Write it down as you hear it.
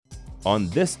On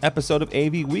this episode of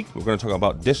AV Week, we're going to talk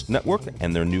about Dish Network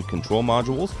and their new control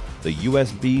modules, the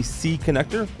USB-C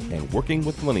connector, and working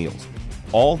with millennials.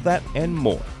 All that and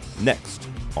more next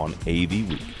on AV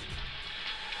Week.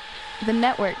 The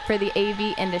network for the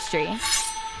AV industry.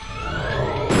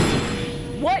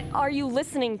 What are you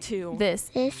listening to? This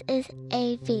is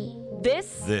AV.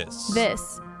 This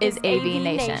is AV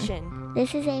Nation.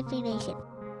 This is AV Nation.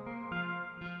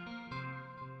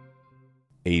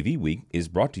 AV Week is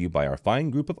brought to you by our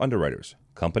fine group of underwriters,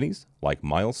 companies like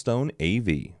Milestone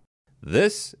AV.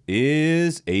 This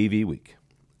is AV Week,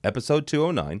 episode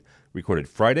 209, recorded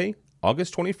Friday,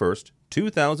 August 21st,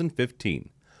 2015.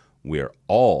 We are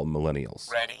all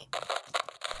millennials. Ready.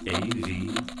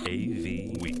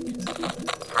 AV Week.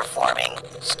 Performing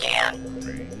scan.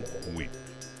 Week.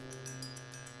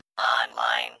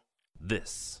 Online.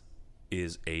 This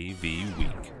is AV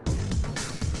Week.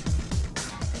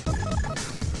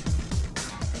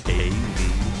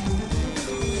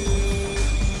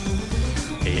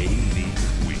 AV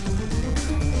Week.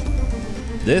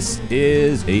 This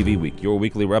is AV Week, your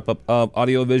weekly wrap-up of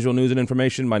audiovisual news and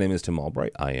information. My name is Tim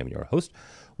Albright. I am your host.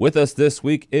 With us this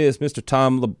week is Mr.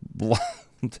 Tom LeBlanc,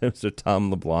 Mr. Tom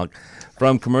LeBlanc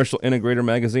from Commercial Integrator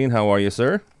Magazine. How are you,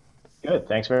 sir? Good.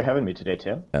 Thanks for having me today,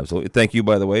 Tim. Absolutely. Thank you,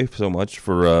 by the way, so much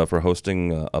for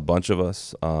hosting a bunch of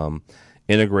us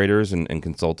integrators and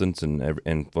consultants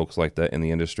and folks like that in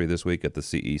the industry this week at the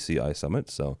CECI Summit.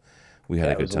 So we had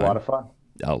a good time. It was a lot of fun.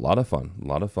 A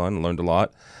lot of fun. Learned a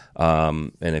lot.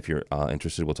 And if you're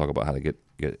interested, we'll talk about how to get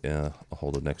a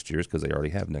hold of next year's, because they already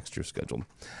have next year's scheduled.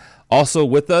 Also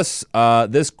with us,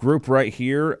 this group right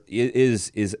here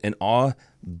is an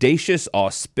audacious,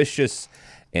 auspicious,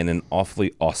 and an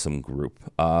awfully awesome group.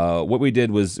 What we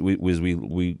did was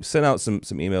we sent out some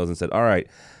emails and said, all right,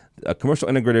 a Commercial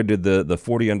Integrator did the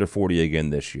 40 under 40 again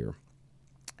this year.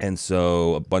 And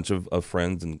so a bunch of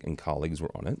friends and colleagues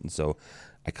were on it. And so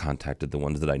I contacted the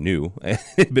ones that I knew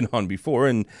had been on before,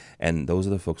 and those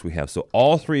are the folks we have. So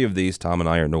all three of these, Tom and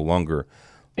I, are no longer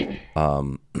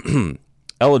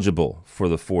eligible for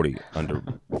the 40 under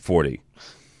 40.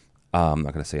 I'm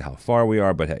not going to say how far we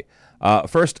are, but hey.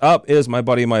 First up is my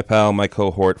buddy, my pal, my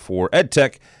cohort for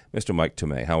EdTech, Mr. Mike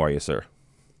Tomei. How are you, sir?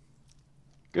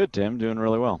 Good, Tim. Doing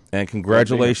really well. And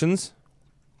congratulations.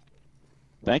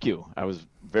 Thank you. I was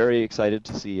very excited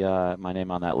to see my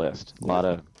name on that list. A lot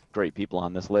of great people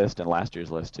on this list and last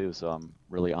year's list, too, so I'm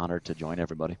really honored to join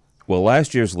everybody. Well,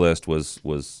 last year's list was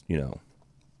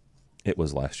it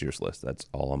was last year's list. That's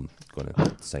all I'm going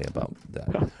to say about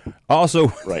that.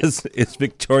 Also, right. is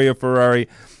Victoria Ferrari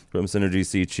from Synergy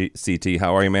CT.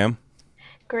 How are you, ma'am?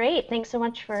 Great. Thanks so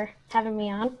much for having me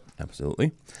on.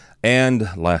 Absolutely. And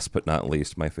last but not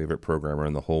least, my favorite programmer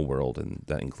in the whole world, and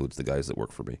that includes the guys that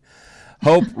work for me.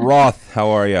 Hope Roth, how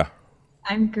are you?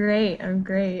 I'm great.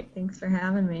 Thanks for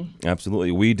having me.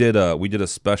 Absolutely. We did a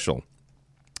special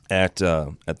at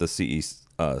the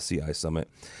CECI Summit,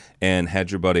 and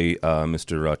had your buddy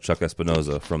Mr. Chuck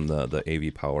Espinoza from the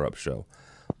AV Power Up show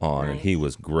on, Nice. And he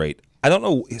was great. I don't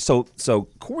know. So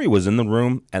Corey was in the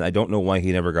room, and I don't know why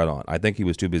he never got on. I think he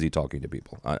was too busy talking to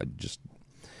people.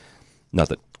 Not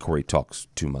that Corey talks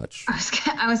too much.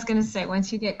 I was going to say,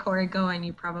 once you get Corey going,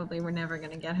 you probably were never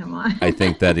going to get him on. I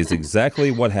think that is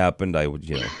exactly what happened.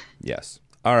 Yes.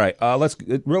 All right. Let's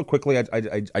real quickly.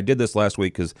 I did this last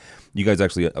week because you guys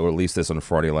actually released this on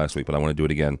Friday last week, but I want to do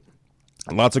it again.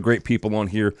 Lots of great people on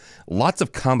here. Lots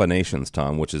of combinations,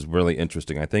 Tom, which is really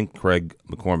interesting. I think Craig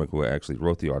McCormick, who actually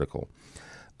wrote the article,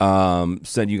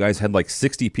 said you guys had like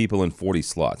 60 people in 40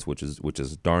 slots, which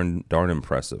is darn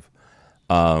impressive.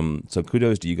 So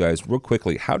kudos to you guys. Real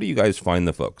quickly, how do you guys find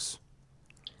the folks?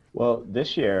 Well,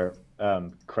 this year,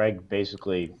 Craig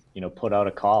basically, put out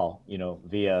a call,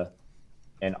 via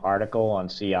an article on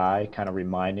CI, kind of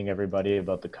reminding everybody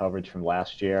about the coverage from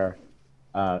last year,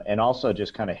 and also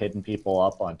just kind of hitting people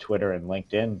up on Twitter and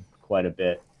LinkedIn quite a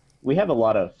bit. We have a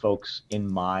lot of folks in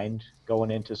mind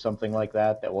going into something like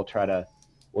that we'll try to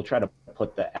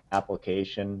put the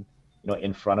application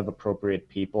in front of appropriate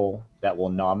people that will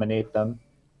nominate them.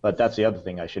 But that's the other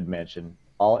thing I should mention.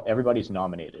 Everybody's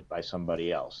nominated by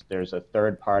somebody else. There's a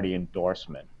third-party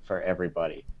endorsement for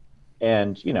everybody.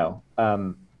 And,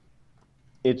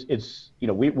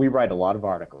 we write a lot of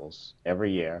articles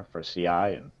every year for CI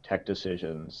and Tech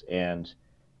Decisions. And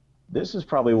this is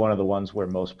probably one of the ones we're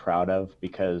most proud of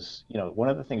because, one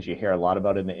of the things you hear a lot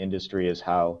about in the industry is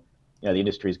how, the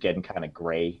industry is getting kind of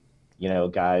gray.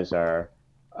 Guys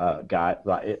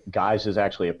is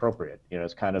actually appropriate.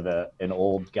 It's kind of an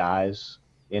old guys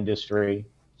industry,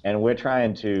 and we're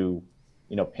trying to,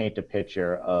 paint a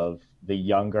picture of the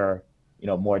younger,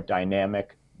 more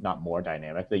dynamic, not more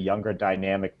dynamic, the younger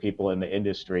dynamic people in the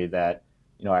industry that,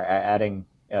 are adding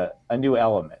a new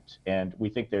element. And we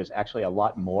think there's actually a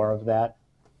lot more of that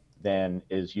than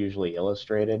is usually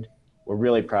illustrated. We're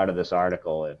really proud of this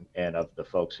article and of the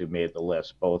folks who made the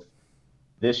list, both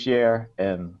this year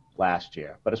and last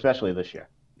year, but especially this year.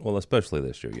 Well, especially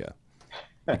this year,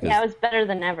 yeah. Yeah, it was better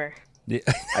than ever. Yeah,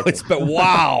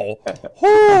 wow!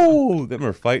 Whoo! Them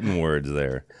are fighting words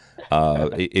there.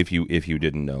 If you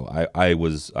didn't know, I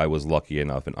was lucky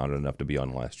enough and honored enough to be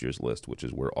on last year's list, which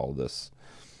is where all this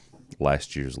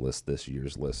last year's list, this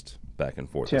year's list, back and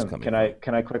forth is Tim, coming.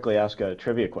 can I quickly ask a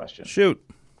trivia question? Shoot.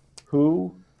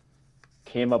 Who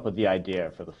came up with the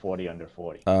idea for the 40 under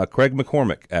 40? Craig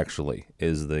McCormick actually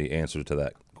is the answer to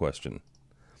that question.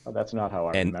 Oh, that's not how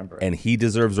I remember it. And he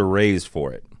deserves a raise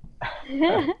for it.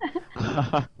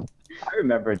 I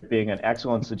remember it being an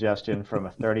excellent suggestion from a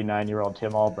 39-year-old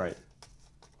Tim Albright.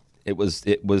 It was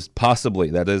possibly,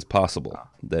 that is possible,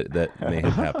 that may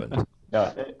have happened.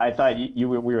 No, I thought we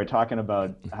were talking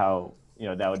about how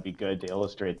that would be good to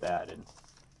illustrate that,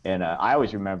 and I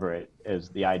always remember it as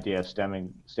the idea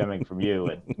stemming from you,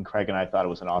 and Craig and I thought it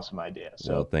was an awesome idea.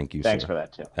 So well, thank you. Thanks sir. for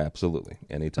that, Tim. Absolutely,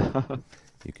 anytime.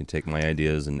 You can take my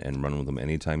ideas and run with them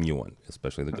anytime you want,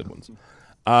 especially the good ones.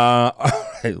 All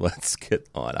right, let's get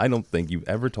on. I don't think you've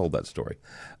ever told that story.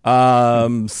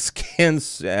 Let's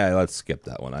skip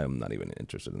that one. I'm not even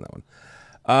interested in that one.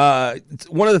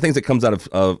 One of the things that comes out of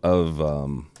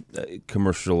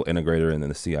Commercial Integrator and then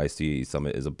the CICE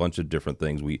Summit is a bunch of different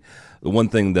things. The one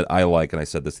thing that I like, and I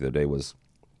said this the other day, was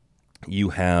you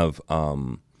have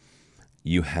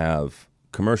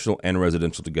commercial and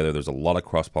residential together. There's a lot of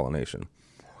cross-pollination.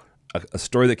 A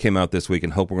story that came out this week,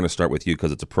 and Hope, we're going to start with you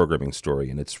because it's a programming story,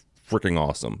 and it's freaking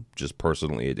awesome. Just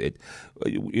personally,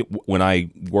 when I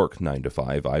work 9 to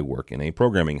 5, I work in a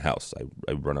programming house.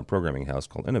 I run a programming house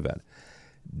called Innovad.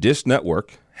 Dish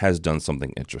Network has done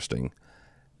something interesting.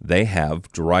 They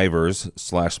have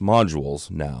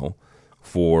drivers/modules now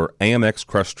for AMX,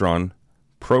 Crestron,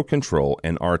 Pro Control,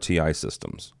 and RTI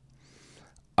systems.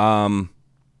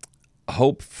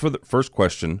 Hope, for the first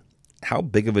question, how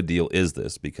big of a deal is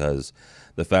this? Because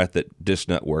the fact that Dish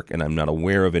Network, and I'm not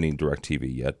aware of any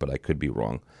DirecTV yet, but I could be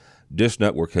wrong, Dish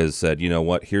Network has said, you know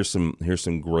what, here's some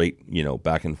great,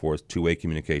 back and forth two-way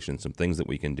communication, some things that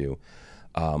we can do,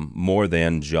 more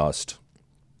than just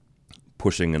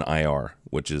pushing an IR,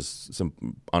 which is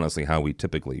honestly how we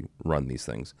typically run these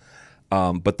things.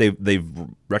 But they've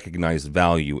recognized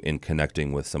value in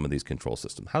connecting with some of these control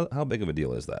systems. How big of a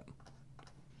deal is that?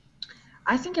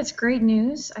 I think it's great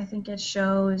news. I think it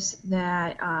shows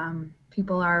that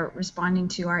people are responding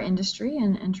to our industry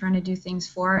and trying to do things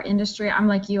for our industry. I'm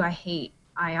like you. I hate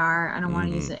IR. I don't want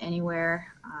to use it anywhere.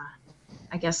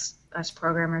 I guess us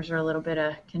programmers are a little bit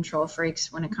of control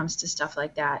freaks when it comes to stuff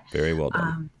like that. Very well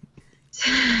done.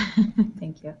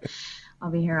 Thank you. I'll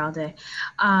be here all day.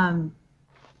 And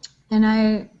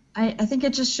I think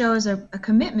it just shows a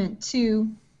commitment to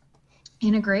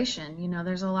integration.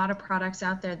 There's a lot of products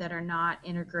out there that are not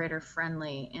integrator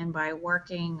friendly, and by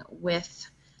working with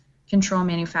control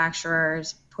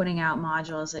manufacturers, putting out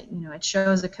modules, it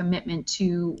shows a commitment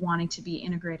to wanting to be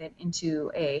integrated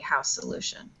into a house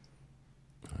solution.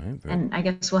 All right, and I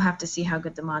guess we'll have to see how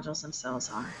good the modules themselves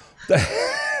are.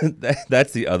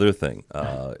 That's the other thing.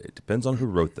 It depends on who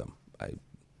wrote them. That's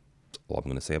all I'm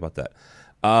going to say about that.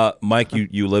 Mike,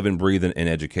 you live and breathe in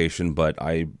education, but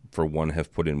I, for one,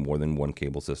 have put in more than one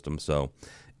cable system. So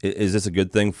is this a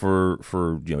good thing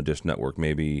for Dish Network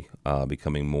maybe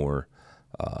becoming more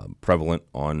prevalent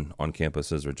on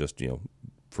campuses, or just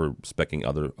for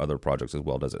speccing other projects as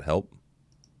well? Does it help?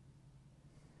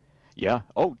 Yeah.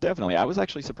 Oh, definitely. I was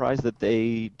actually surprised that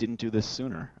they didn't do this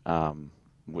sooner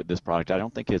with this product. I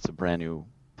don't think it's a brand new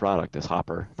product, this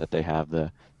Hopper that they have,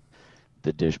 the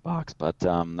Dish box, but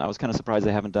I was kind of surprised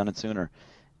they haven't done it sooner.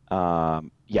 I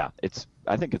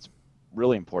think it's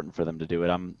really important for them to do it.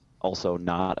 I'm also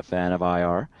not a fan of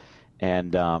IR,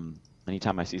 and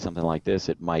anytime I see something like this,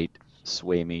 it might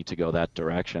sway me to go that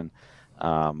direction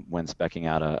when speccing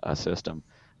out a system,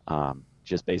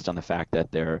 just based on the fact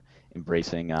that they're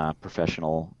embracing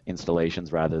professional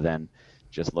installations rather than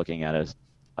just looking at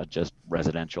a just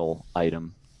residential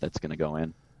item that's going to go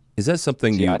in. Is that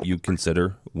something you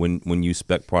consider when you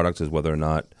spec products, is whether or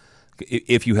not,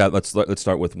 if you have, let's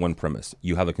start with one premise,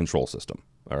 you have a control system,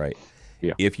 all right?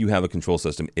 Yeah. If you have a control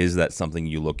system, is that something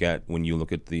you look at when you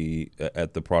look at the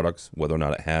products, whether or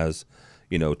not it has,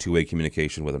 two-way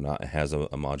communication, whether or not it has a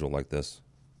module like this?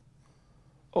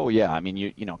 Oh yeah, I mean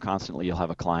you constantly you'll have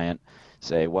a client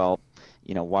say, well,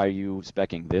 why are you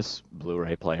speccing this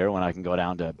Blu-ray player when I can go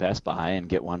down to Best Buy and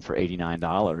get one for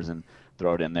 $89 and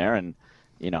throw it in there, and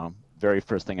very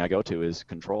first thing I go to is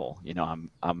control.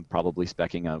 I'm probably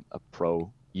speccing a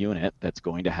pro unit that's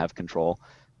going to have control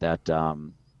that's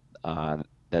going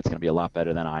to be a lot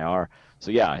better than IR. So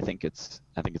yeah, I think it's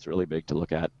really big to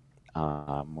look at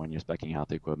when you're speccing out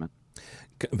the equipment.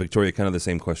 Victoria, kind of the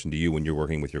same question to you when you're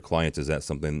working with your clients. Is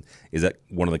that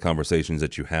one of the conversations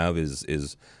that you have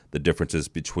is the differences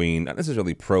between not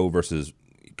necessarily pro versus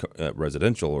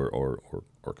residential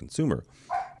or consumer,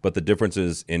 but the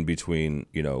differences in between,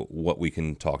 what we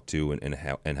can talk to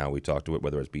and how we talk to it,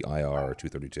 whether it's be IR or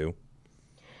 232?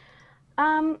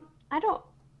 I don't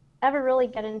ever really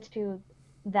get into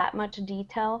that much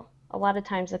detail. A lot of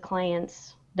times the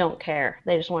clients don't care.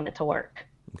 They just want it to work,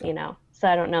 Okay. So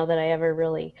I don't know that I ever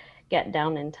really get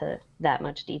down into that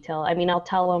much detail. I mean, I'll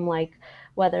tell them like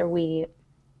whether we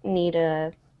need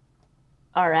a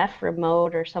RF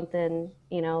remote or something,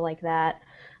 like that.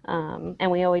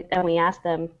 And we ask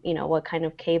them, what kind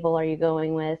of cable are you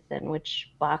going with and which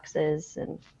boxes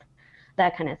and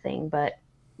that kind of thing. But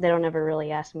they don't ever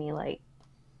really ask me like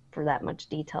for that much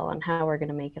detail on how we're going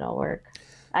to make it all work.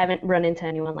 I haven't run into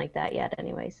anyone like that yet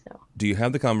anyway. So do you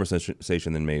have the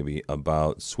conversation then maybe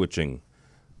about switching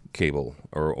cable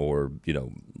or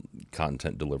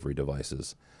content delivery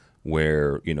devices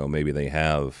where, maybe they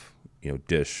have,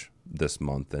 Dish this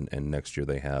month and next year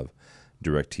they have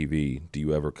DirecTV? Do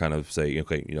you ever kind of say,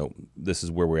 okay, this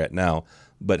is where we're at now,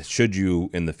 but should you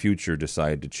in the future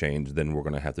decide to change, then we're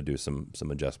going to have to do some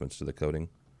adjustments to the coding?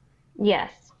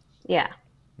 Yes. Yeah.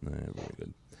 Very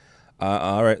good.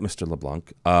 All right, Mr.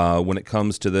 LeBlanc. When it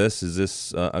comes to this, is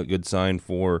this a good sign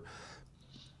for,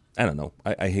 I don't know,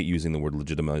 I hate using the word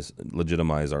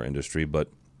legitimize our industry, but,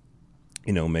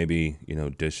 maybe,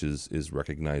 Dish is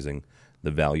recognizing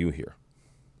the value here.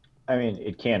 I mean,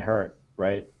 it can't hurt,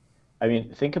 right? I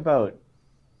mean, think about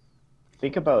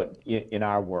in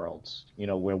our worlds,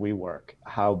 where we work,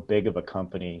 how big of a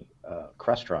company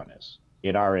Crestron is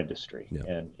in our industry.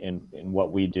 Yeah. And in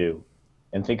what we do.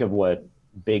 And think of what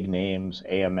big names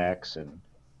AMX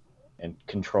and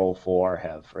Control 4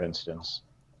 have, for instance.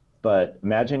 But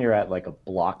imagine you're at like a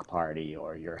block party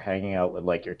or you're hanging out with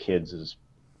like your kids as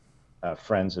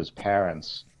friends as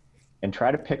parents, and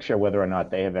try to picture whether or not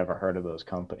they have ever heard of those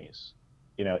companies.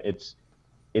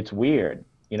 It's weird.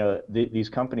 These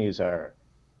companies are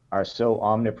so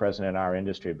omnipresent in our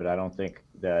industry, but I don't think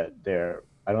that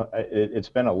it's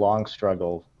been a long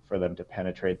struggle for them to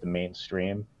penetrate the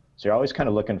mainstream. So you're always kind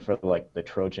of looking for like the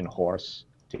Trojan horse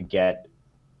to get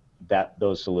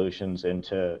those solutions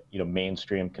into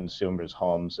mainstream consumers'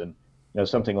 homes, and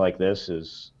something like this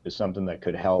is something that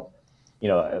could help.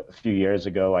 A few years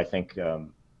ago, I think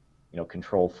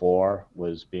Control 4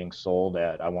 was being sold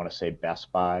at, I want to say,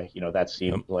 Best Buy. That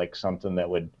seemed like something that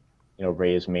would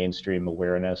raise mainstream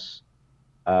awareness.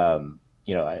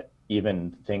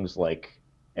 Even things like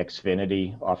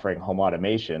Xfinity offering home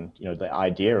automation, the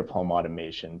idea of home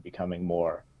automation becoming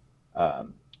more,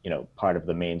 part of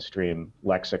the mainstream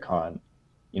lexicon,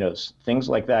 things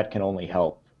like that can only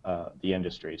help the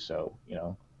industry. So,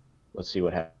 let's see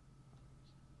what happens.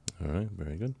 All right,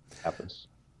 very good. Happens.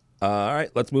 All right,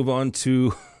 let's move on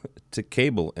to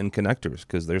cable and connectors,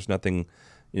 because there's nothing,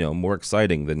 more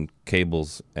exciting than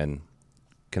cables and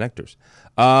connectors.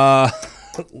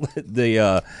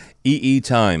 The EE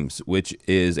Times, which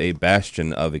is a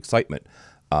bastion of excitement.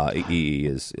 EE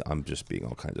is, I'm just being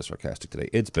all kinds of sarcastic today.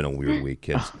 It's been a weird week,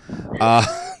 kids.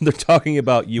 They're talking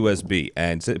about USB,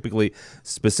 and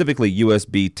specifically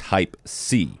USB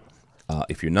Type-C.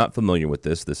 If you're not familiar with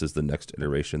this is the next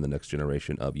generation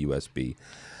of USB.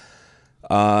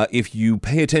 If you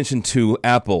pay attention to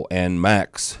Apple and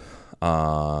Macs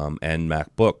and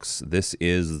MacBooks, this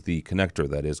is the connector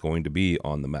that is going to be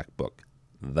on the MacBook.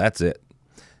 That's it.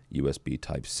 USB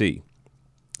Type-C.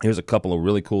 Here's a couple of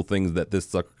really cool things that this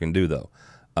sucker can do, though.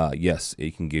 Yes,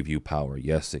 it can give you power.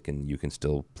 Yes, you can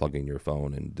still plug in your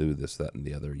phone and do this, that, and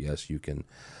the other. Yes, you can,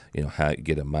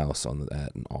 get a mouse on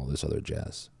that and all this other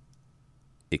jazz.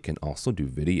 It can also do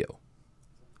video.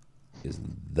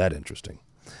 Isn't that interesting?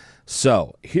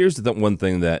 So here's the one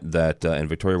thing that and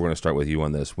Victoria, we're going to start with you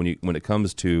on this. When it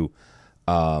comes to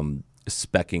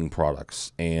speccing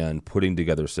products and putting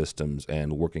together systems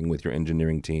and working with your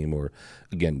engineering team, or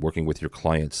again working with your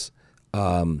clients,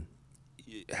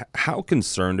 how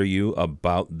concerned are you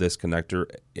about this connector?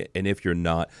 And if you're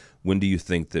not, when do you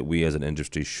think that we as an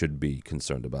industry should be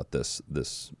concerned about this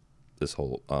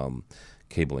whole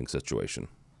cabling situation?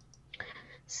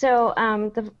 So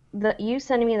you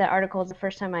sending me that article is the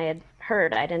first time I had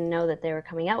heard. I didn't know that they were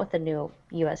coming out with a new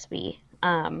USB.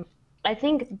 I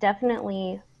think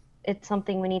definitely it's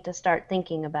something we need to start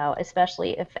thinking about,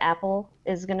 especially if Apple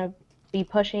is going to be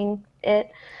pushing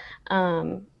it.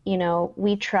 You know,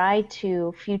 we try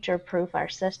to future-proof our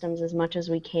systems as much as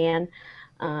we can.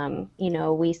 You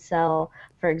know, we sell,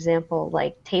 for example,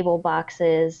 like table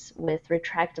boxes with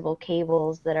retractable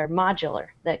cables that are modular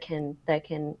that can,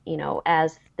 you know,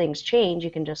 as things change,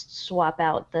 you can just swap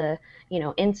out the, you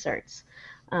know, inserts.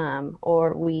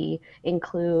 Or we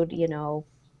include, you know,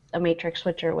 a matrix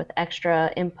switcher with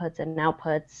extra inputs and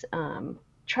outputs.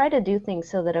 Try to do things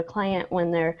so that a client,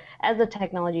 when they're, as the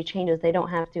technology changes, they don't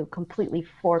have to completely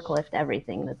forklift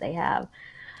everything that they have.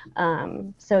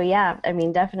 So yeah, I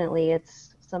mean, definitely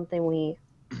it's something we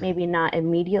maybe not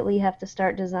immediately have to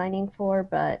start designing for,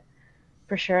 but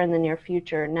for sure in the near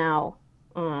future. Now,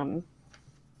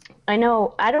 I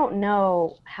don't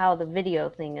know how the video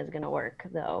thing is going to work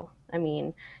though. I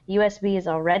mean, USB is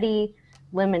already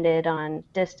limited on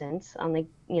distance on the,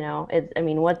 you know,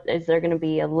 what is there going to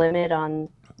be a limit on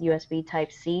USB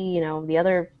type C? You know,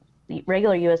 the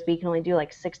regular USB can only do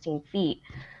like 16 feet.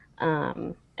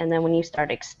 And then when you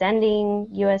start extending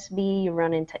USB, you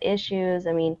run into issues.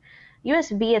 I mean,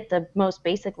 USB at the most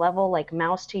basic level, like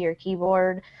mouse to your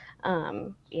keyboard,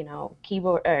 you know,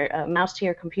 keyboard or mouse to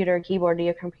your computer, keyboard to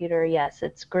your computer. Yes,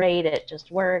 it's great. It just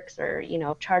works, or, you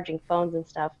know, charging phones and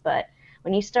stuff. But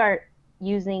when you start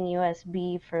using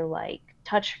USB for like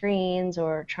touchscreens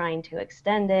or trying to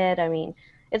extend it, I mean,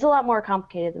 it's a lot more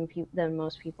complicated than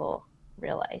most people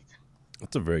realize.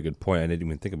 That's a very good point. I didn't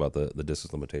even think about the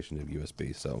distance limitation of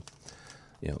USB. So,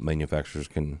 you know, manufacturers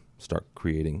can start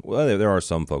creating. Well, there are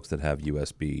some folks that have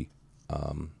USB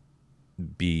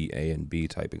B, A, and B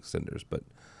type extenders, but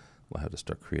we'll have to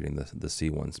start creating the C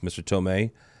ones. Mr.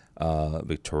 Tomei,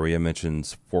 Victoria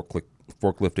mentions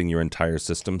forklifting your entire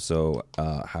system. So,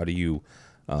 how do you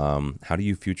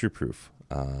future-proof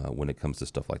when it comes to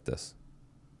stuff like this?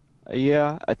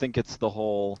 Yeah, I think it's the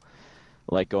whole,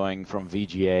 like going from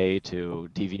VGA to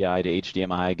DVI to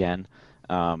HDMI again.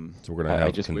 So we're gonna have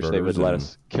I just wish they would let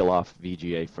us kill off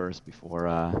VGA first before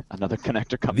another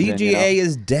connector comes in. VGA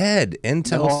is dead.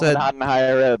 Intel said not in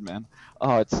higher ed, man.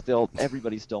 Oh, it's still,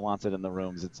 everybody still wants it in the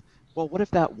rooms. It's, well, what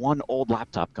if that one old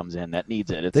laptop comes in that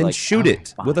needs it? It's then like, shoot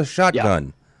it with a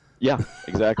shotgun. Yeah,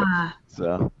 exactly.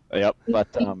 So, yep.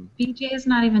 But VGA is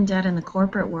not even dead in the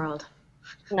corporate world.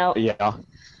 No. Yeah.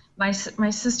 My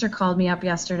sister called me up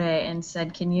yesterday and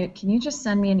said, "Can you just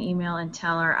send me an email and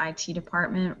tell our IT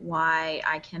department why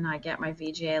I cannot get my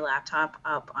VGA laptop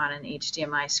up on an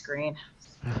HDMI screen?"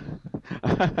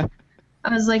 I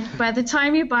was like, "By the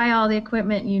time you buy all the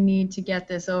equipment you need to get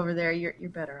this over there, you're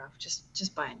better off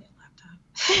just buy a new laptop."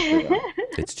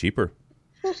 It's cheaper.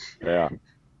 Yeah.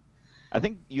 I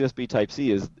think USB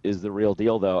Type-C is the real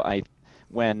deal, though.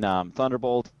 When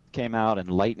Thunderbolt came out and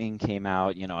Lightning came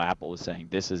out, you know, Apple was saying,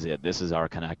 this is it, this is our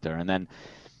connector. And then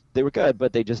they were good,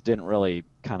 but they just didn't really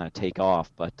kind of take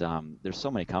off. But there's so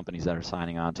many companies that are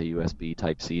signing on to USB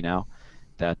Type-C now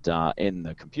that in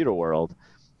the computer world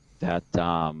that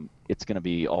it's going to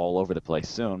be all over the place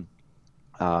soon.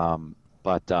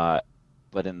 But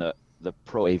in the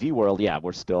Pro AV world, yeah,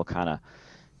 we're still kind of,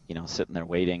 you know, sitting there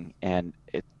waiting. And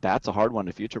that's a hard one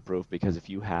to future-proof, because if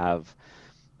you have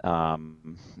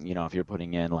you know, if you're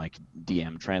putting in like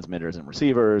DM transmitters and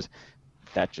receivers,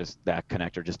 that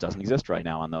connector just doesn't exist right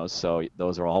now on those. So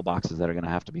those are all boxes that are going to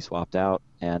have to be swapped out,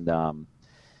 and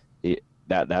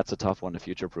that's a tough one to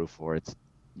future-proof for.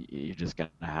 You're just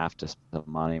going to have to spend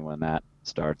money when that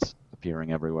starts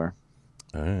appearing everywhere.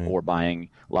 All right. Or buying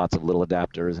lots of little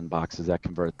adapters and boxes that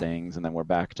convert things, and then we're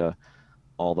back to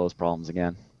all those problems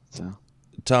again. So,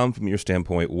 Tom, from your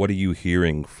standpoint, what are you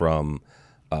hearing from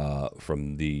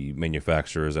the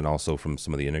manufacturers and also from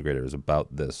some of the integrators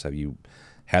about this? Have you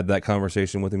had that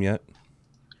conversation with them yet?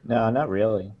 No, not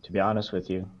really, to be honest with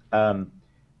you.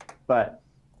 But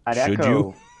I'd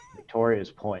echo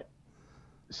Victoria's point.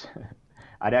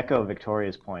 I'd echo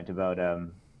Victoria's point about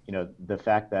you know, the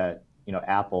fact that, you know,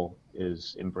 Apple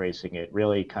is embracing it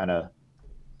really kind of,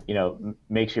 you know,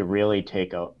 makes you really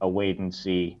take a wait and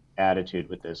see attitude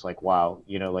with this. Like, wow,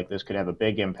 you know, like this could have a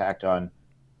big impact on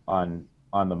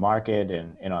the market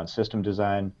and on system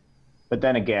design. But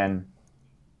then again,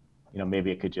 you know,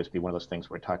 maybe it could just be one of those things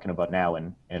we're talking about now,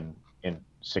 and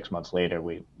 6 months later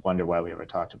we wonder why we ever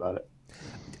talked about it.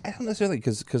 I don't necessarily,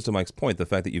 because to Mike's point, the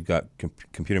fact that you've got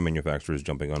computer manufacturers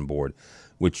jumping on board,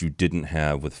 which you didn't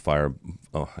have with I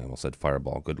almost said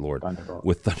Fireball, good Lord. Thunderbolt.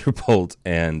 With Thunderbolt,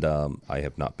 and I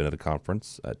have not been at a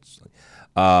conference, with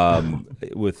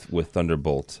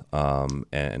Thunderbolt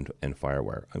and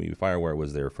FireWire. I mean, FireWire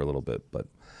was there for a little bit, but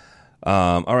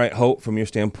All right, Hope, from your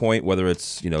standpoint, whether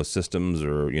it's systems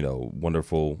or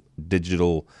wonderful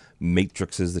digital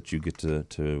matrices that you get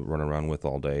to run around with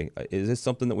all day, is this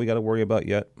something that we got to worry about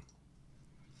yet?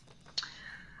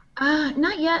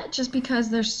 Not yet, just because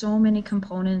there's so many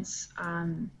components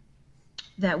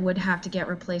that would have to get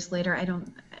replaced later.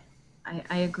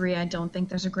 I agree. I don't think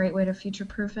there's a great way to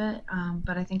future-proof it,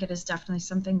 but I think it is definitely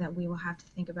something that we will have to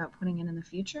think about putting in the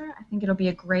future. I think it'll be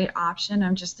a great option.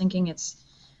 I'm just thinking it's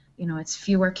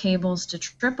fewer cables to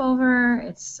trip over.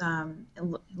 It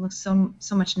looks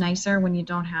so much nicer when you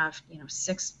don't have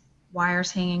 6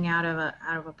 wires hanging out of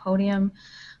a podium.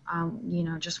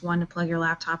 Just one to plug your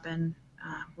laptop in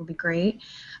will be great.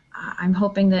 I'm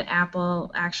hoping that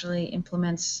Apple actually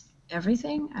implements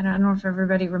everything. I don't know if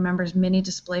everybody remembers Mini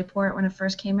DisplayPort when it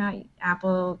first came out.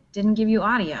 Apple didn't give you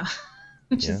audio,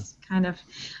 which is kind of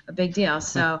a big deal.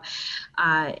 So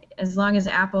as long as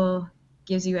Apple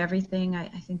gives you everything, I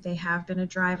think they have been a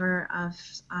driver of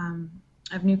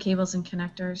new cables and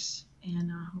connectors, and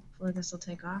hopefully this will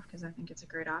take off because I think it's a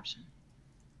great option.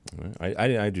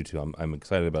 I do too. I'm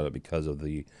excited about it because of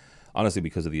the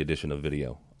addition of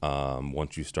video.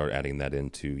 Once you start adding that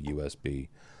into USB,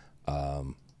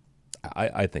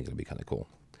 I think it'll be kind of cool.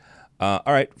 All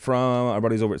right, from our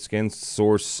buddies over at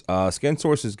ScanSource.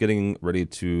 ScanSource is getting ready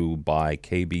to buy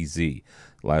KBZ.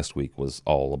 Last week was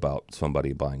all about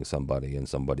somebody buying somebody and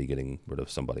somebody getting rid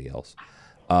of somebody else.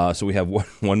 So we have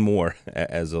one more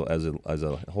as a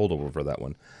holdover for that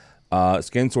one.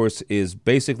 ScanSource is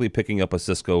basically picking up a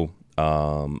Cisco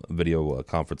video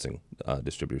conferencing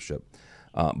distributorship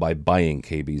by buying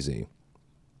KBZ.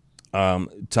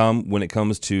 Tom, when it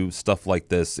comes to stuff like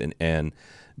this and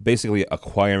basically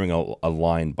acquiring a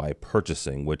line by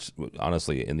purchasing, which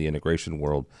honestly in the integration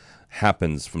world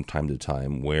happens from time to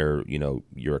time, where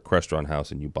you're a Crestron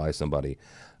house and you buy somebody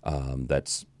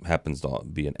that happens to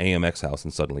be an AMX house,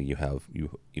 and suddenly you have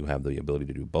the ability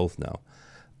to do both now.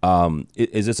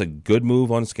 Is this a good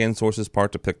move on ScanSource's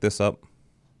part to pick this up?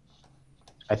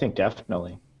 I think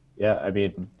definitely. Yeah, I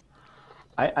mean,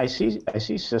 I see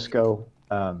Cisco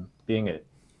being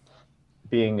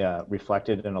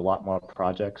reflected in a lot more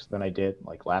projects than I did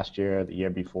like last year, the year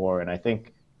before, and I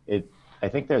think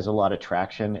there's a lot of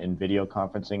traction in video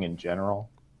conferencing in general.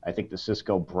 I think the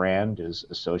Cisco brand is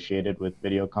associated with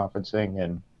video conferencing,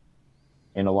 and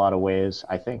in a lot of ways,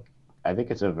 I think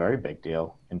it's a very big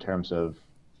deal in terms of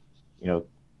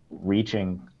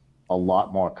reaching a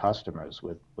lot more customers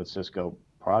with Cisco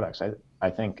products. I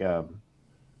think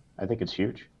it's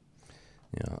huge.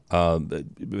 Yeah,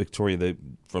 Victoria,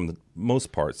 from the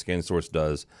most part, ScanSource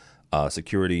does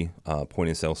security, point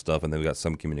of sale stuff, and then we've got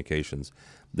some communications.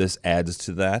 This adds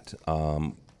to that.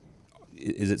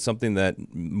 Is it something that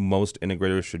most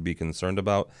integrators should be concerned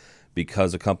about,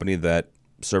 because a company that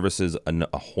services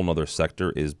a whole other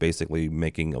sector is basically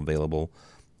making available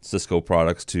Cisco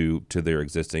products to their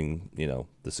existing,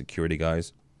 the security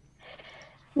guys?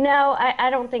 No, I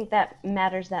don't think that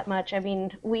matters that much. I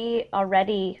mean, we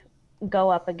already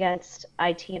go up against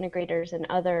IT integrators and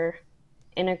other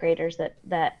integrators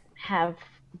that have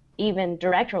even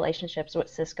direct relationships with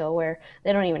Cisco, where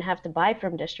they don't even have to buy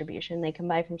from distribution. They can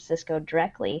buy from Cisco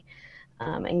directly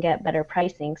and get better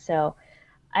pricing. So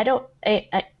I don't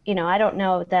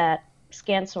know that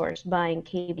ScanSource buying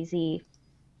KBZ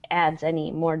adds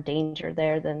any more danger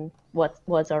there than what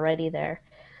was already there.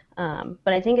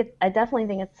 But I definitely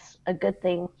think it's a good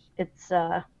thing.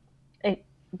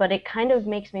 But it kind of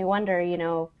makes me wonder,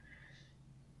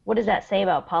 what does that say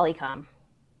about Polycom?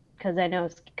 Because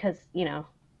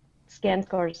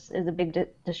ScanSource is a big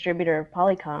distributor of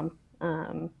Polycom.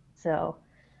 So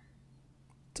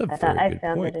I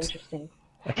found it interesting.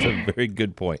 That's a very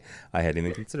good point. I hadn't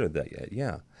even considered that yet.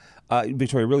 Yeah.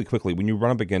 Victoria, really quickly, when you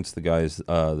run up against the guys,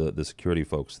 the security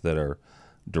folks that are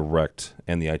direct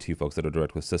and the IT folks that are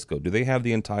direct with Cisco, do they have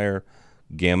the entire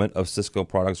gamut of Cisco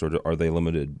products, or are they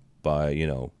limited by,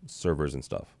 servers and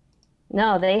stuff?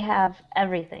 No, they have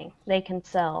everything. They can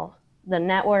sell the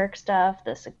network stuff,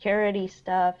 the security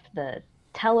stuff, the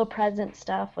telepresence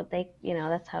stuff,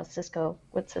 that's how Cisco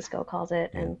calls it.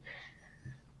 And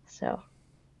so,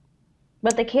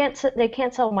 but they can't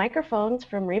sell microphones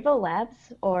from Revo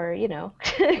Labs or,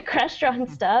 Crestron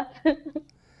stuff.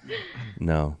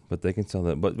 No, but they can sell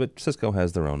that. But Cisco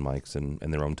has their own mics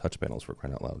and their own touch panels, for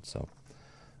crying out loud. So,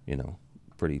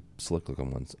 pretty slick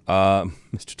looking ones.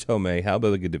 Mr. Tomei, how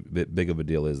big of a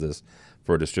deal is this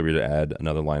for a distributor to add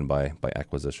another line by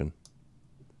acquisition?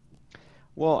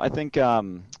 Well, I think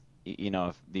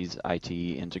if these IT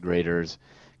integrators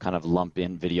kind of lump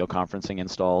in video conferencing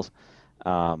installs,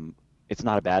 it's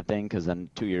not a bad thing because then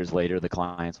 2 years later the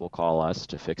clients will call us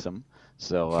to fix them.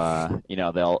 So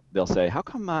they'll say, how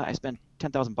come I spent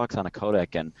 $10,000 on a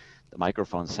codec and the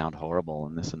microphones sound horrible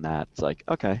and this and that? It's like,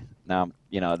 okay, now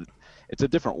it's a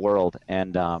different world,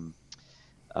 and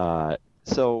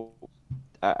so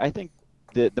I think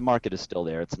the market is still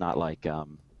there. It's not like the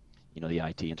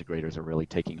IT integrators are really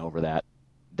taking over that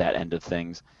end of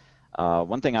things.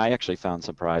 One thing I actually found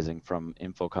surprising from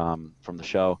Infocom from the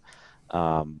show,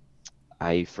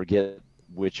 I forget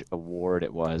which award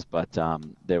it was, but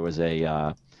there was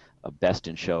a Best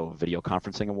in Show Video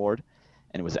Conferencing Award,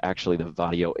 and it was actually the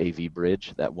Vadio AV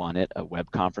Bridge that won it, a web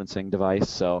conferencing device.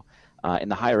 So in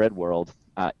the higher ed world,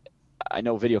 I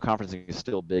know video conferencing is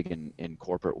still big in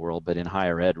corporate world, but in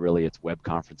higher ed, really, it's web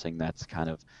conferencing that's kind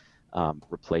of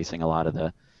replacing a lot of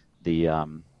the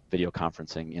video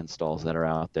conferencing installs that are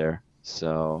out there.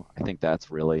 So I think that's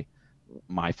really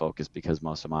my focus because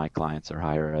most of my clients are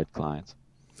higher ed clients.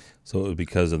 So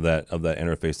because of that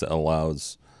interface that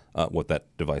allows what that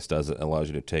device does, it allows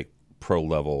you to take pro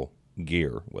level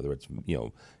gear, whether it's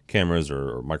cameras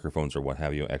or microphones or what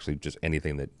have you, actually just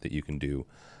anything that you can do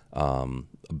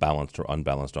balanced or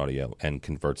unbalanced audio, and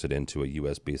converts it into a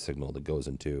USB signal that goes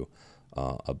into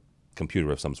a computer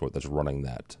of some sort that's running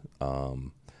that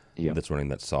that's running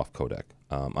that soft codec.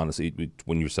 Honestly,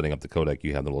 when you're setting up the codec,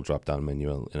 you have the little drop down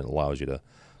menu and it allows you to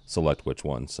select which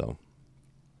one. So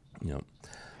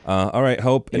all right,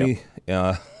 Hope, any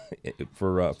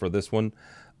for this one,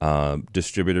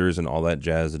 distributors and all that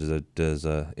jazz, does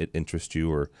it interest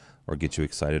you or get you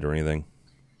excited or anything?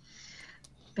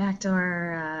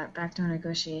 Backdoor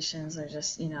negotiations are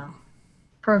just,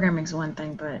 programming's one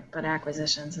thing, but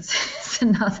acquisitions is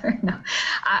another. No,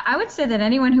 I would say that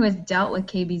anyone who has dealt with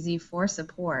KBZ for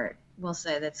support will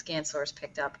say that ScanSource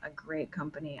picked up a great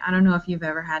company. I don't know if you've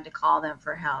ever had to call them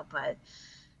for help, but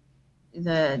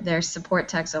their support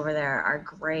techs over there are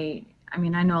great. I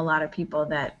mean, I know a lot of people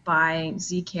that buy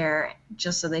Zcare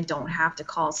just so they don't have to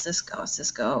call Cisco.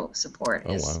 Cisco support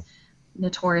is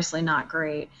notoriously not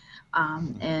great.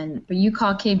 But you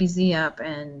call KBZ up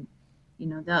and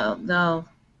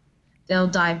they'll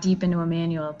dive deep into a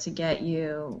manual to get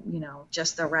you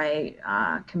just the right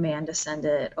command to send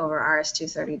it over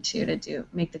RS-232 to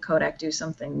make the codec do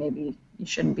something maybe you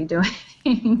shouldn't be doing.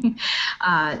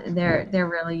 They're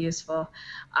really useful.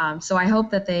 So I hope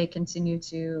that they continue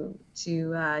to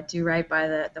do right by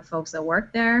the folks that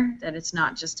work there, that it's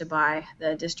not just to buy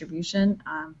the distribution,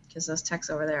 because those techs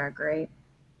over there are great.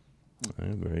 All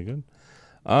right, very good.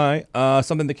 All right,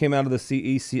 something that came out of the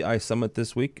CECI Summit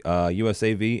this week,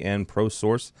 USAV and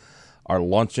ProSource are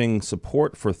launching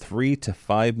support for $3 to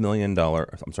 $5 million.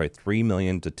 $3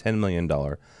 million to $10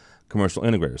 million commercial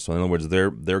integrators. So in other words,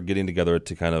 they're getting together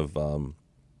to kind of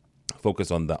focus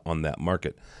on that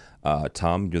market.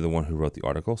 Tom, you're the one who wrote the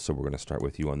article, so we're going to start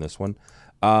with you on this one.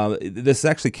 This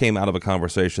actually came out of a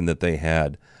conversation that they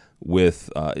had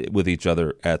with each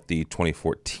other at the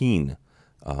 2014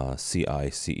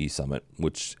 CICE Summit,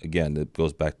 which again, it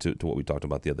goes back to what we talked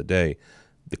about the other day,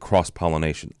 the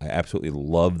cross-pollination. I absolutely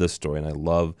love this story, and I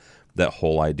love that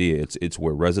whole idea. It's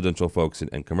where residential folks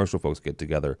and commercial folks get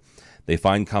together. They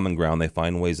find common ground. They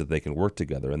find ways that they can work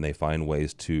together, and they find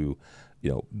ways to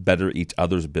better each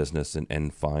other's business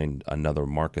and find another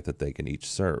market that they can each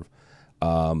serve.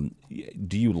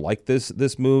 Do you like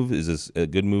this move? Is this a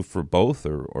good move for both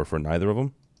or for neither of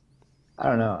them? I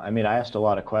don't know. I mean, I asked a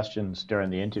lot of questions during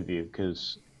the interview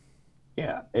because,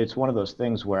 it's one of those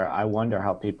things where I wonder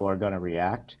how people are going to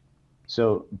react.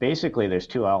 So basically, there's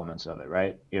two elements of it,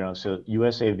 right? So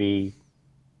USAV,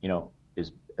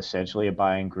 is essentially a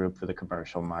buying group for the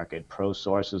commercial market.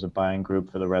 ProSource is a buying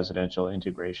group for the residential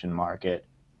integration market.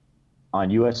 On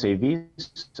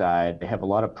USAV's side, they have a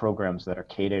lot of programs that are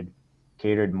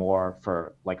catered more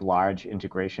for like large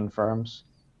integration firms,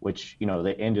 which,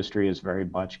 the industry is very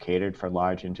much catered for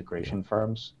large integration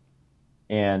firms.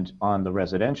 And on the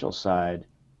residential side,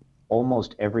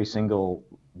 almost every single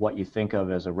what you think of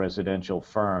as a residential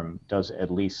firm does at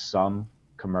least some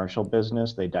commercial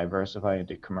business. They diversify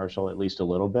into commercial at least a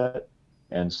little bit,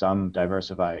 and some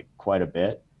diversify quite a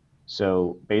bit.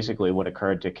 So basically what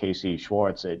occurred to Casey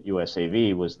Schwartz at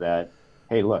USAV was that,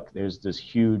 hey, look, there's this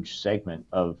huge segment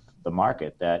of the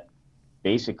market that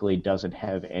basically doesn't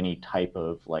have any type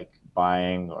of like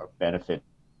buying or benefits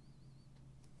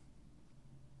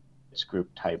group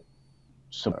type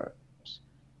support.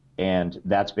 And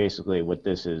that's basically what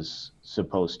this is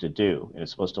supposed to do. And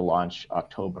it's supposed to launch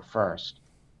October 1st.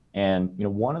 And,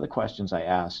 one of the questions I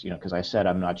asked, because I said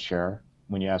I'm not sure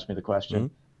when you asked me the question,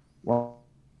 well,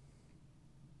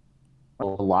 how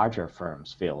will larger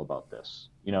firms feel about this?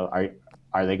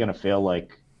 Are they going to feel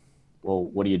like, well,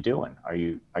 what are you doing? Are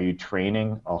you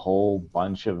training a whole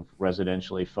bunch of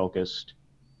residentially focused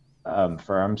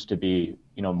firms to be,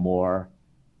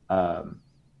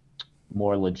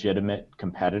 more legitimate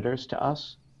competitors to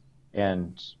us?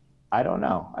 And I don't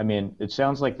know. I mean, it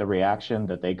sounds like the reaction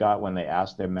that they got when they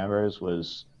asked their members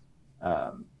was,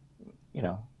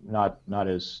 not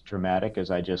as dramatic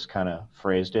as I just kind of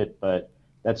phrased it, but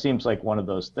that seems like one of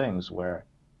those things where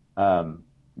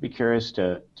be curious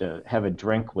to have a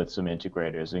drink with some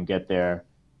integrators and get their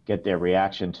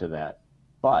reaction to that.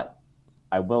 But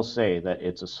I will say that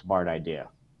it's a smart idea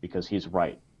because he's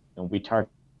right. And we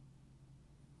target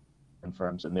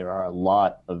firms, and there are a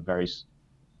lot of very,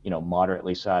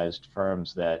 moderately sized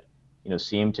firms that,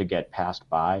 seem to get passed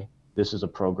by. This is a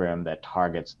program that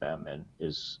targets them and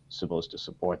is supposed to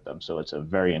support them. So it's a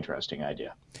very interesting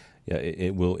idea. Yeah,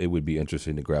 it would be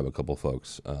interesting to grab a couple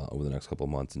folks over the next couple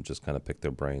of months and just kind of pick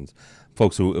their brains,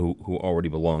 folks who already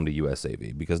belong to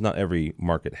USAV, because not every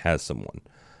market has someone.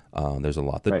 There's a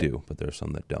lot that do, but there's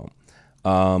some that don't.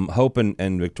 Hope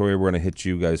and Victoria, we're going to hit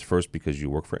you guys first because you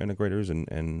work for integrators,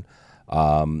 and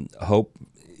Hope,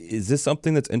 is this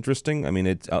something that's interesting? I mean,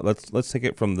 it's let's take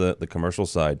it from the commercial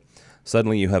side.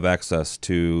 Suddenly you have access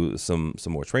to some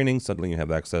more training. Suddenly you have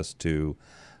access to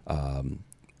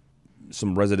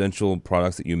some residential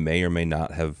products that you may or may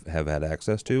not have had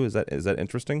access to. Is that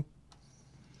interesting?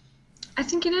 I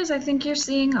think it is. I think you're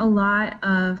seeing a lot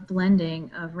of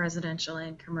blending of residential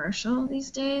and commercial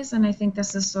these days, and I think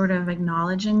this is sort of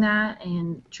acknowledging that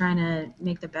and trying to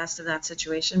make the best of that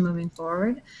situation moving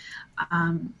forward.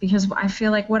 Because I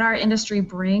feel like what our industry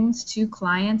brings to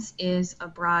clients is a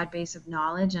broad base of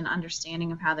knowledge and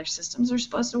understanding of how their systems are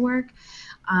supposed to work.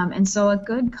 And so a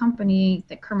good company,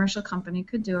 the commercial company,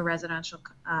 could do a residential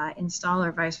install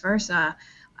or vice versa.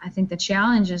 I think the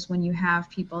challenge is when you have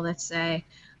people that say,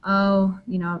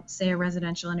 say a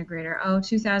residential integrator,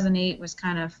 2008 was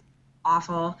kind of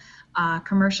awful.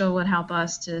 Commercial would help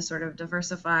us to sort of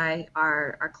diversify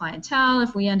our clientele.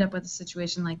 If we end up with a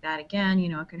situation like that again,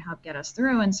 it could help get us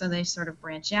through. And so they sort of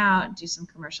branch out and do some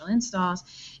commercial installs.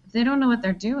 If they don't know what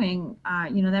they're doing,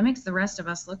 that makes the rest of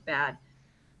us look bad.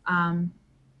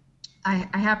 I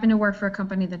happen to work for a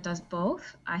company that does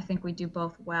both. I think we do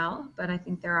both well, but I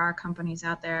think there are companies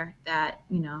out there that,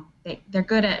 they're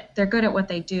good at what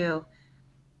they do,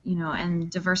 and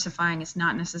diversifying is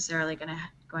not necessarily going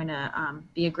to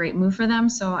be a great move for them.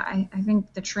 So I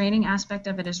think the training aspect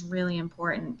of it is really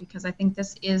important, because I think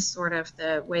this is sort of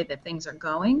the way that things are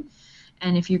going.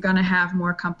 And if you're going to have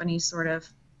more companies sort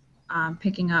of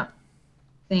picking up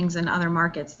things in other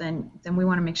markets, then we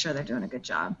want to make sure they're doing a good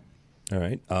job. All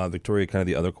right, Victoria, kind of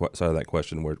the other side of that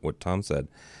question, what Tom said,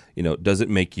 would it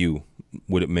make you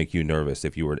nervous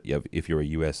if you're a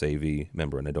USAV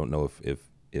member? And I don't know if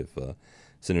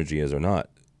Synergy is or not.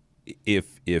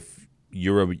 If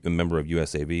you're a member of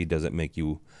USAV, does it make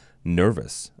you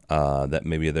nervous that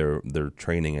maybe they're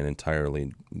training an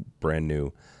entirely brand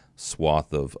new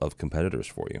swath of competitors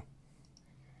for you?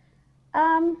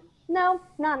 No,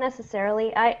 not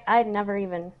necessarily. I'd never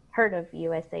even heard of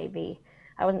USAV.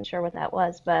 I wasn't sure what that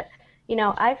was, but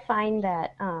I find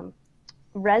that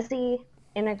resi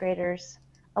integrators,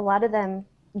 a lot of them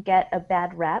get a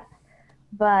bad rep,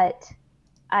 but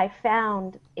I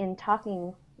found in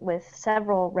talking with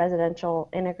several residential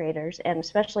integrators, and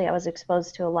especially I was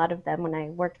exposed to a lot of them when I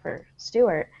worked for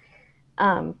Stewart,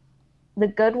 the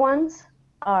good ones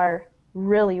are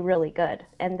really, really good,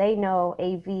 and they know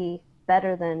AV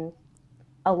better than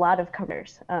a lot of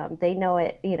companies. They know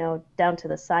it, down to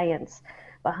the science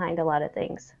behind a lot of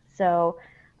things. So,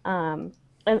 and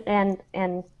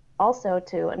also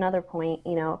to another point,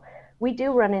 we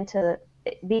do run into,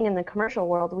 being in the commercial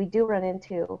world, we do run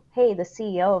into, hey, the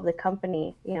CEO of the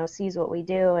company, sees what we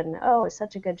do and, it's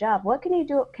such a good job. What can you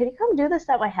do? Can you come do this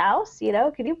at my house?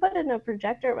 Can you put in a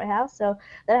projector at my house? So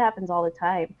that happens all the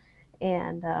time.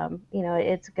 And,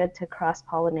 it's good to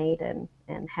cross-pollinate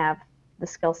and have the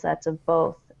skill sets of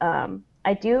both.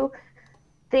 I do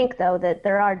think, though, that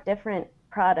there are different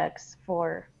products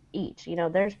for each.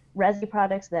 There's resi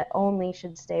products that only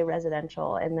should stay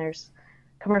residential, and there's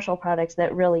commercial products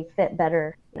that really fit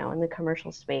better, in the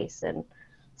commercial space. And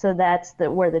so that's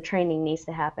where the training needs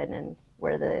to happen, and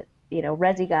where the,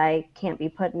 resi guy can't be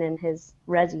putting in his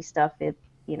resi stuff at,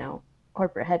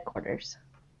 corporate headquarters.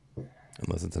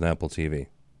 Unless it's an Apple TV.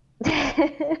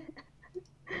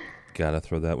 Gotta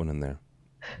throw that one in there.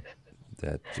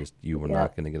 That just, you were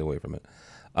not going to get away from it.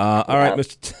 All right,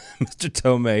 Mr.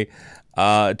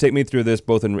 Tomei, take me through this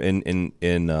both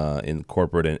in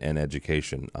corporate and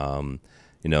education.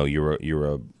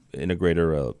 You're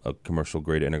integrator, a commercial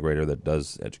grade integrator that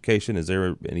does education. Is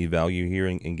there any value here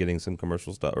in getting some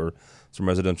commercial stuff or some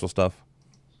residential stuff?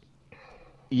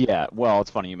 Yeah, well,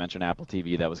 it's funny you mentioned Apple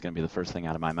TV. That was going to be the first thing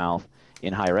out of my mouth.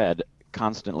 In higher ed,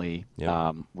 constantly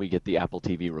we get the Apple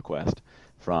TV request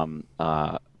from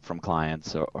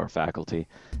clients or faculty,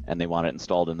 and they want it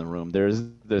installed in the room. There's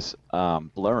this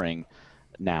blurring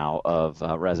now of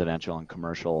residential and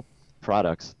commercial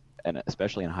products, and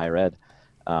especially in higher ed,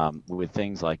 with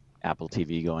things like Apple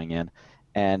TV going in.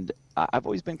 And I've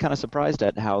always been kind of surprised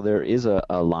at how there is a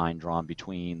line drawn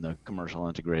between the commercial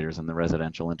integrators and the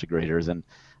residential integrators. And,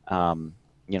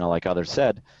 like others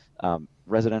said,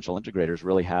 residential integrators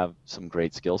really have some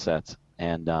great skill sets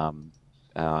and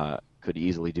could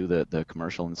easily do the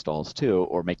commercial installs too,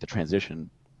 or make the transition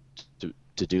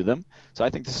to do them. So I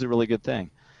think this is a really good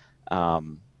thing. I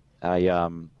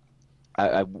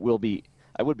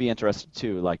would be interested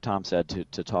too, like Tom said,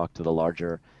 to talk to the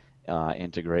larger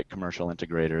commercial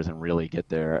integrators and really get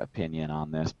their opinion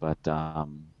on this. But I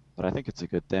think it's a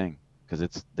good thing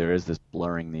because there is this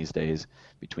blurring these days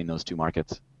between those two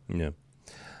markets. Yeah.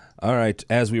 All right.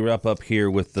 As we wrap up here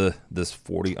with this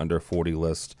 40 under 40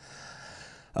 list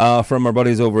from our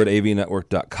buddies over at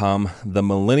avnetwork.com, the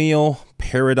millennial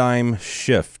paradigm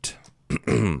shift.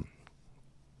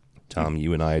 Tom,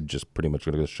 you and I are just pretty much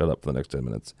going to shut up for the next 10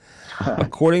 minutes.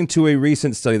 According to a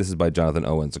recent study, this is by Jonathan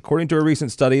Owens. According to a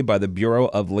recent study by the Bureau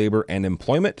of Labor and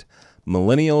Employment,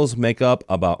 millennials make up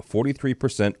about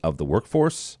 43% of the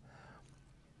workforce.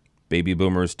 Baby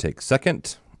boomers take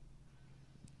second.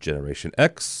 Generation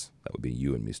X, that would be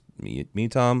you and me,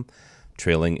 Tom,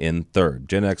 trailing in third.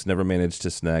 Gen X never managed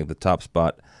to snag the top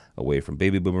spot away from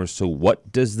baby boomers. So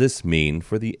what does this mean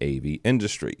for the AV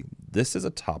industry? This is a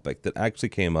topic that actually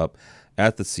came up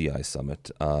at the CI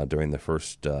Summit during the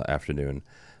first afternoon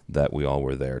that we all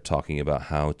were there, talking about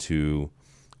how to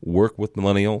work with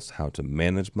millennials, how to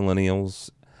manage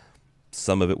millennials.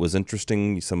 Some of it was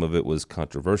interesting. Some of it was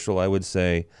controversial, I would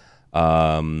say.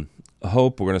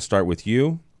 Hope, we're going to start with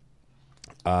you.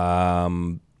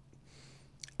 I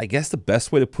guess the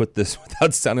best way to put this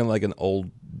without sounding like an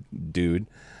old dude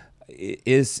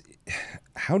is,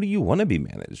 how do you want to be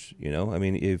managed? I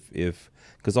mean, if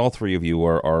because all three of you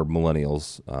are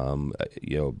millennials.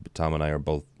 Tom and I are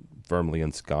both firmly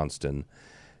ensconced in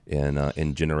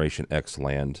Generation X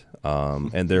land,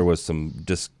 and there was some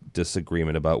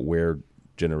disagreement about where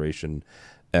Generation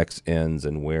X ends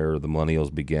and where the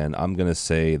millennials begin. I'm going to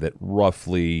say that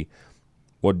roughly,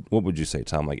 what would you say,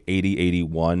 Tom? Like 80,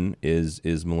 81 is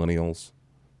millennials,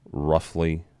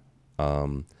 roughly.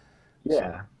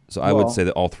 Yeah. So I would say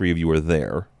that all three of you are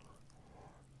there.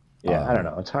 Yeah, I don't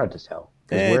know. It's hard to tell.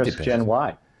 Where's depends. Gen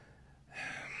Y?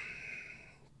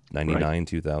 99, Right.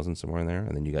 2000, somewhere in there.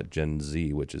 And then you got Gen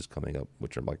Z, which is coming up,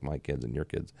 which are like my kids and your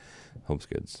kids, Hope's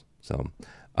kids. So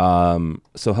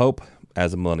Hope,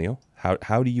 as a millennial,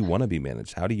 how do you want to be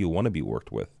managed? How do you want to be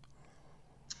worked with?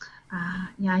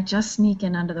 Yeah, I just sneak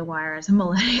in under the wire as a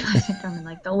millennial. I think I'm in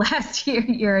like the last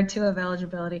year or two of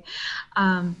eligibility.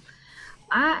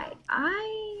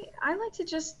 I like to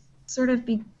just sort of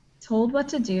be told what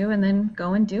to do and then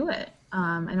go and do it.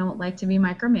 I don't like to be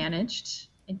micromanaged.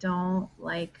 I don't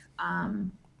like, I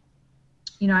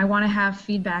want to have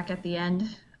feedback at the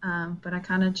end, but I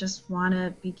kind of just want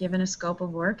to be given a scope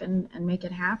of work and make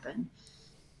it happen.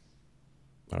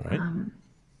 All right.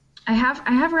 I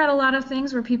have read a lot of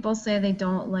things where people say they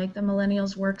don't like the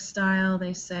millennials' work style.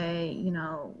 They say,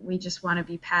 we just want to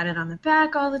be patted on the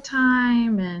back all the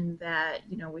time, and that,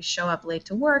 we show up late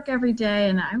to work every day.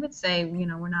 And I would say,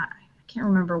 we're not. I can't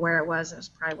remember where it was. It was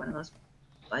probably one of those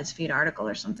BuzzFeed article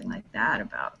or something like that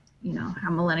about, how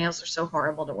millennials are so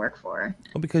horrible to work for.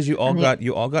 Well, because you all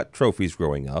got trophies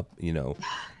growing up. You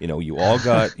all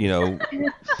got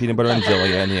peanut butter and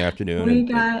jelly in the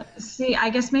afternoon. I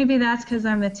guess maybe that's because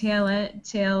I'm the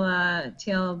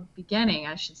tail beginning,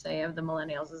 I should say, of the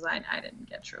millennials. Is I didn't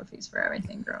get trophies for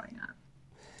everything growing up.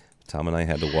 Tom and I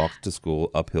had to walk to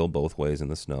school uphill both ways in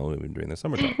the snow during the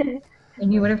summertime.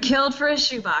 And you would have killed for a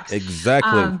shoebox.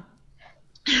 Exactly.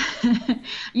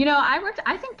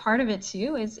 I think part of it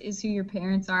too is who your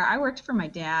parents are. I worked for my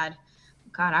dad.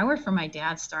 God, I worked for my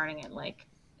dad starting at like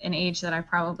an age that I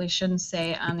probably shouldn't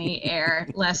say on the air,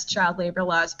 lest child labor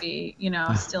laws be,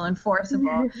 still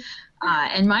enforceable.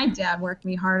 And my dad worked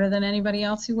me harder than anybody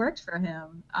else who worked for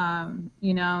him.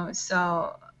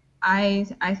 So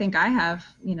I think I have,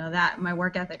 that my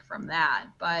work ethic from that.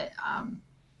 But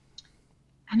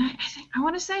and I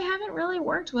want to say I haven't really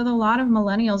worked with a lot of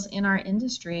millennials in our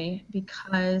industry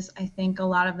because I think a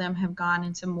lot of them have gone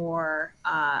into more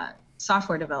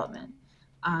software development.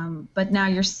 But now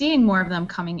you're seeing more of them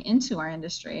coming into our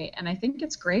industry, and I think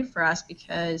it's great for us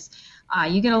because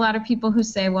you get a lot of people who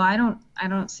say, well, I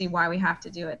don't see why we have to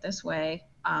do it this way.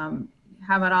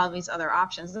 How about all these other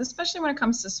options, especially when it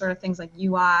comes to sort of things like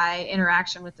UI,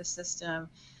 interaction with the system.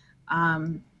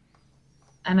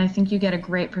 And I think you get a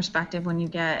great perspective when you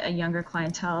get a younger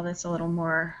clientele that's a little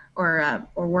more, or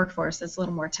workforce that's a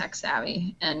little more tech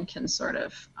savvy and can sort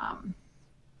of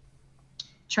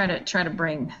try to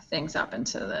bring things up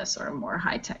into the sort of more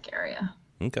high tech area.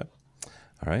 Okay.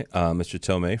 All right. Mr.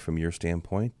 Tomei, from your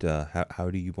standpoint,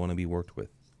 how do you want to be worked with?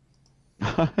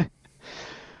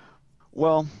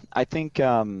 Well, I think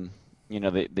the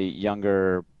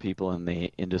younger people in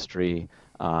the industry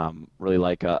really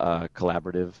like a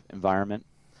collaborative environment.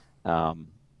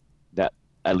 That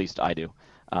at least I do.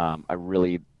 I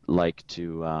really like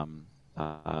to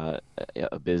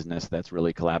a business that's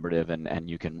really collaborative and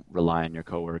you can rely on your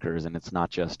coworkers, and it's not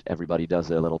just everybody does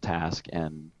a little task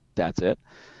and that's it.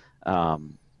 I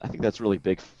think that's really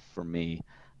big for me.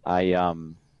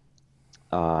 I've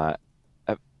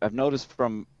noticed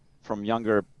from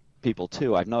younger people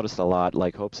too. I've noticed a lot,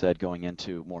 like Hope said, going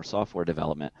into more software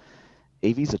development.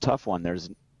 AV's a tough one.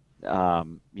 There's,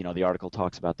 the article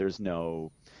talks about there's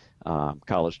no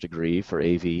college degree for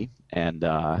AV, and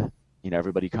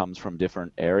everybody comes from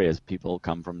different areas. People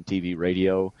come from TV,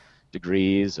 radio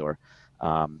degrees, or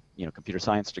computer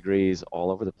science degrees,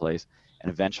 all over the place, and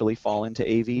eventually fall into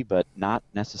AV, but not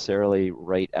necessarily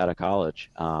right out of college.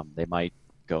 They might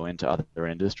go into other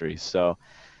industries. So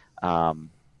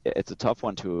it's a tough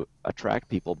one to attract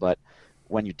people, but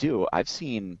when you do, I've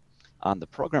seen on the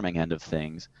programming end of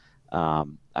things,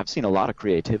 I've seen a lot of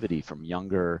creativity from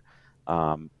younger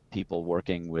people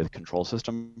working with control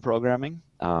system programming,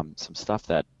 some stuff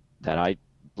that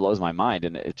blows my mind,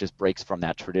 and it just breaks from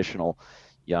that traditional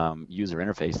user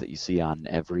interface that you see on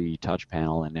every touch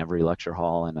panel in every lecture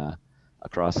hall and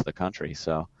across the country.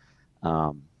 So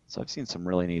I've seen some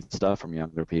really neat stuff from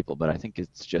younger people, but I think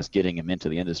it's just getting them into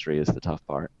the industry is the tough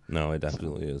part. No, it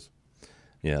definitely is.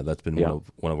 Yeah, that's been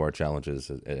one of our challenges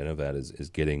at Innovat is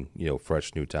getting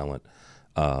fresh new talent,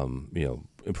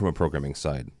 from a programming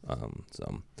side.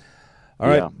 All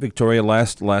right, Victoria,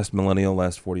 last millennial,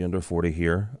 last 40 under 40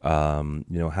 here. How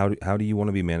do you want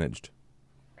to be managed?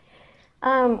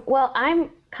 Well, I'm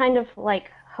kind of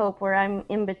like Hope, where I'm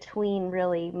in between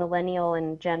really millennial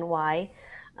and Gen Y.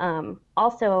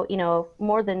 Also,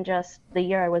 more than just the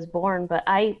year I was born, but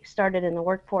I started in the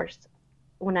workforce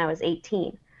when I was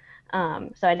 18.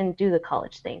 So I didn't do the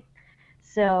college thing.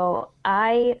 So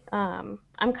I'm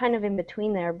kind of in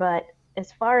between there. But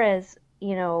as far as,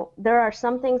 there are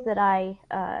some things that I,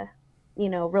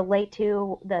 relate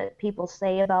to that people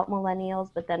say about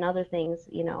millennials, but then other things,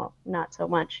 not so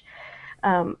much.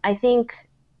 I think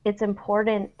it's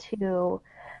important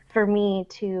for me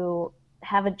to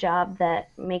have a job that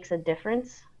makes a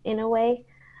difference in a way,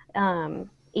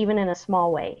 even in a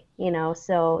small way,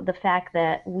 so the fact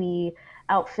that we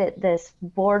outfit this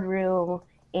boardroom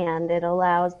and it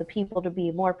allows the people to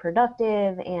be more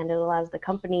productive and it allows the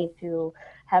company to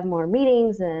have more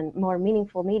meetings and more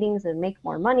meaningful meetings and make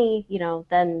more money,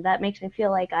 then that makes me feel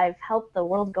like I've helped the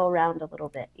world go around a little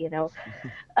bit,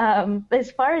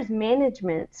 As far as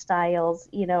management styles,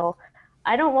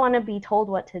 I don't want to be told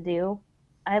what to do.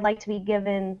 I like to be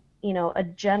given, a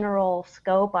general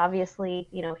scope. Obviously,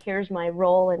 here's my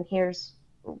role and here's,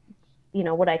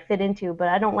 what I fit into, but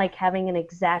I don't like having an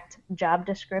exact job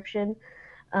description.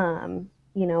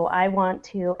 I want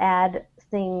to add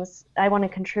things. I want to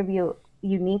contribute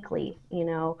uniquely,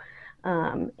 but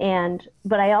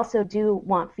I also do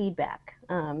want feedback.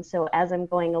 So as I'm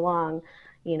going along,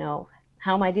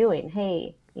 how am I doing?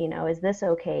 Hey, is this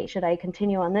okay? Should I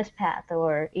continue on this path?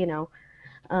 Or,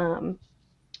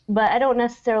 but I don't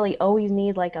necessarily always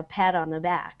need like a pat on the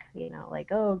back,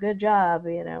 like, oh, good job,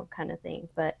 kind of thing.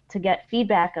 But to get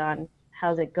feedback on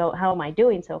how's it go, how am I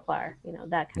doing so far,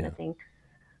 that kind of thing.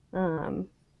 And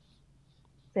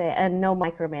no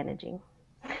micromanaging.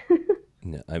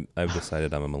 Yeah, I've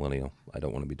decided I'm a millennial. I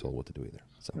don't want to be told what to do either.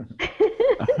 So,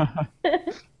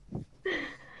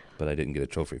 but I didn't get a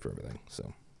trophy for everything.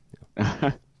 So,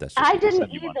 that's just I didn't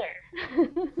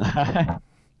either.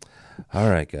 All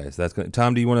right, guys. That's good.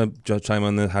 Tom, do you want to chime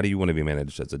on this? How do you want to be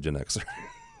managed as a Gen Xer?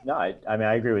 No, I mean,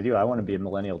 I agree with you. I want to be a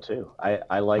millennial too.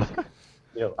 I like,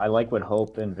 I like what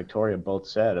Hope and Victoria both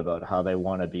said about how they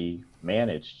want to be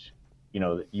managed. You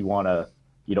don't want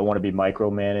to be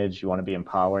micromanaged. You want to be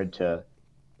empowered to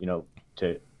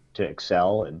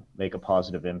excel and make a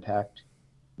positive impact.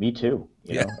 Me too.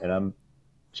 You know, and I'm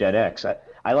Gen X.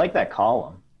 I like that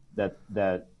column that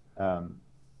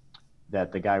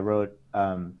that the guy wrote,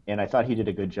 and I thought he did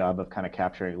a good job of kind of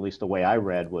capturing, at least the way I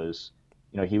read was,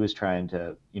 he was trying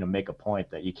to, make a point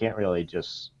that you can't really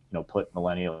just, put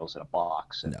millennials in a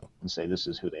box and say this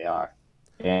is who they are,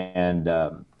 and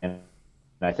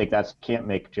I think that's can't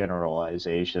make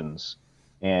generalizations,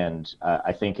 and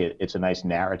I think it's a nice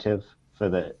narrative for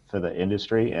the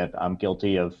industry, and I'm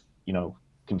guilty of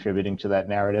contributing to that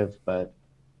narrative, but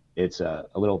it's a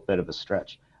little bit of a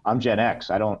stretch. I'm Gen X.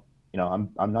 I don't,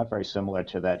 I'm not very similar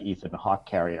to that Ethan Hawke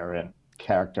character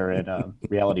in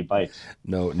Reality Bites.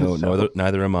 No, So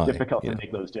neither am I. difficult to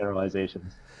make those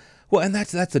generalizations. Well, and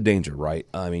that's the danger, right?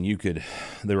 I mean,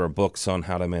 there are books on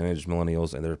how to manage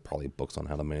millennials, and there are probably books on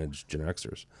how to manage Gen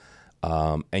Xers.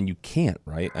 And you can't,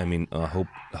 right? I mean,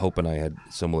 Hope and I had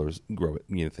similar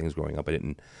things growing up. I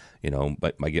didn't,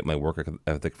 but I get my work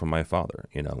ethic from my father,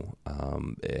 and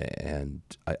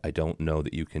I don't know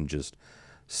that you can just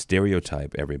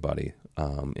stereotype everybody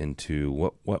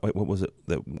into what was it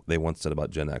that they once said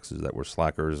about Gen X, is that we're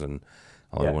slackers and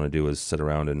all they want to do is sit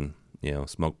around and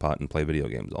smoke pot and play video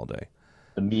games all day.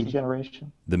 The me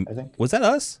generation, I think. Was that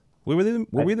us? Were we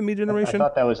the me generation? I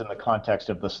thought that was in the context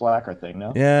of the slacker thing,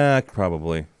 no? Yeah,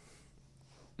 probably.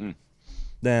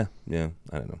 Yeah,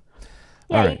 I don't know.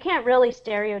 Yeah, you can't really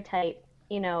stereotype,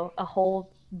 a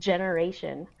whole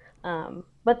generation.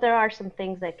 But there are some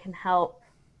things that can help,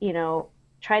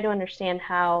 try to understand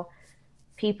how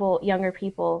younger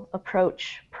people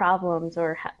approach problems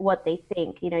or what they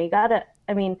think.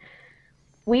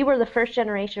 We were the first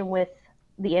generation with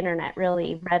the internet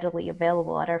really readily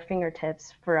available at our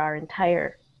fingertips for our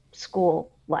entire school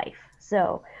life.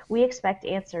 So we expect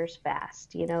answers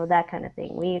fast, that kind of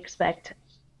thing. We expect,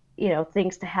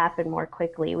 things to happen more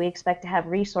quickly. We expect to have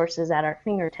resources at our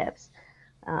fingertips,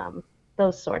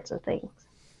 those sorts of things.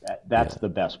 That's the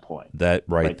best point. That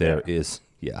right there is,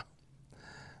 yeah.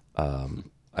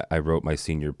 I wrote my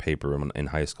senior paper in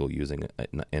high school using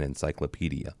an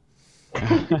encyclopedia.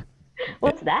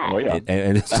 What's that? Oh, yeah.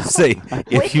 And it's to say,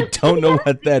 if you don't know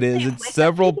what that is, it's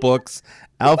several books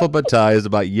alphabetized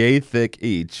about yay thick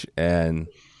each, and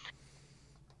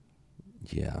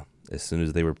yeah, as soon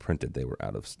as they were printed, they were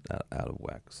out of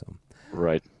whack. So,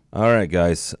 right. All right,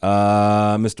 guys.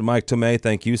 Mr. Mike Tomei,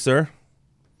 thank you, sir.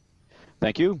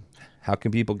 Thank you. How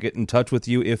can people get in touch with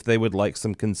you if they would like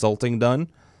some consulting done?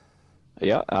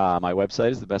 Yeah, my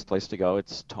website is the best place to go.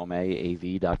 It's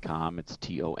tomeiav.com. It's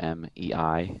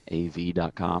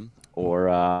TOMEIAV.com.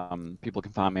 Or people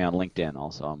can find me on LinkedIn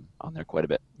also. I'm on there quite a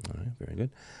bit. All right, very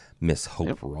good. Miss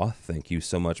Hope Roth, thank you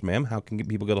so much, ma'am. How can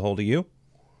people get a hold of you?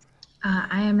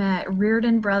 I am at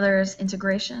Reardon Brothers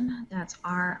Integration. That's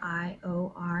RIORDAN,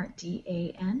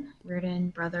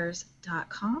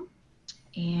 ReardonBrothers.com.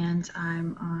 And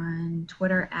I'm on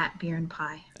Twitter at Beer and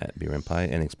Pie. At Beer and Pie.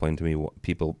 And explain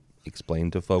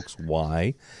to folks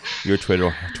why your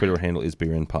Twitter handle is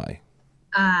Beer and Pie.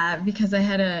 Because I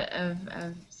had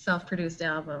a self-produced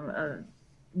album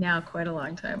now quite a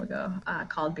long time ago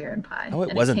called Beer and Pie. Oh,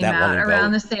 it wasn't that long ago.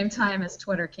 Around the same time as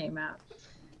Twitter came out.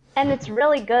 And it's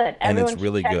really good. Everyone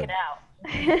should check it out.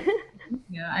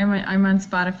 Yeah, I'm on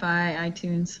Spotify,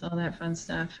 iTunes, all that fun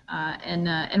stuff,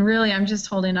 and really I'm just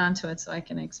holding on to it so I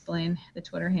can explain the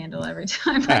Twitter handle every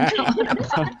time I go on a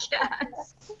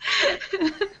podcast.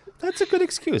 That's a good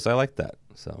excuse. I like that.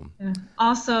 So yeah.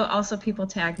 Also, people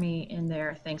tag me in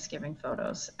their Thanksgiving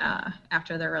photos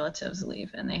after their relatives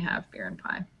leave, and they have Beer and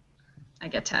Pie. I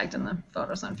get tagged in the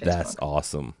photos on Facebook. That's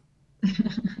awesome.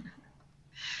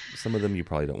 Some of them you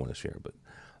probably don't want to share, but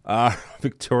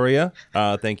Victoria,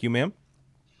 thank you, ma'am.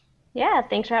 Yeah,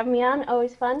 thanks for having me on.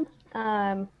 Always fun.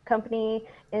 Company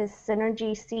is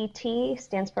Synergy CT,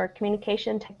 stands for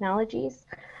Communication Technologies.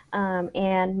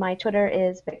 And my Twitter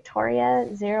is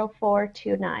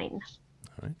Victoria0429. All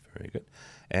right, very good.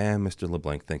 And Mr.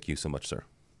 LeBlanc, thank you so much, sir.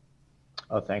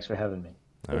 Oh, thanks for having me.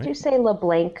 Did you say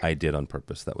LeBlanc? I did on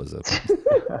purpose. That was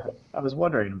I was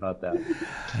wondering about that.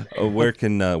 Where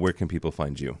can people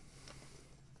find you?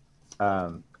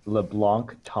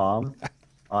 LeBlanc Tom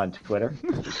on Twitter.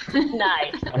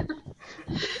 Nice.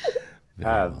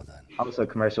 Also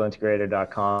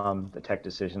commercialintegrator.com, the tech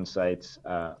decision sites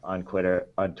on Twitter,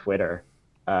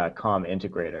 Com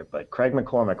Integrator. But Craig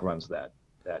McCormick runs that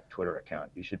Twitter account.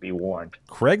 You should be warned.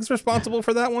 Craig's responsible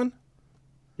for that one?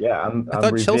 Yeah, I'm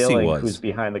thought Chelsea revealing was. Who's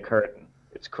behind the curtain.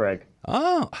 It's Craig.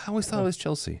 Oh, I always thought it was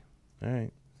Chelsea. All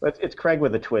right. But it's Craig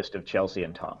with a twist of Chelsea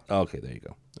and Tom. Okay, there you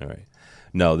go. All right.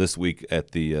 No, this week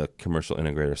at the Commercial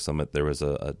Integrator Summit, there was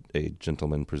a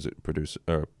gentleman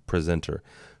presenter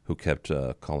who kept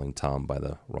calling Tom by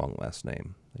the wrong last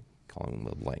name. They call him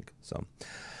LeBlanc. So,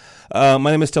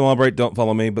 My name is Tim Albright. Don't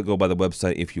follow me, but go by the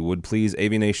website if you would, please.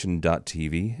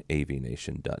 avnation.tv.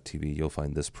 avnation.tv. You'll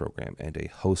find this program and a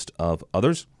host of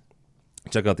others.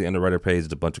 Check out the underwriter page.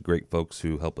 It's a bunch of great folks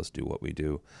who help us do what we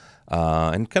do.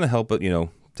 And kind of help it,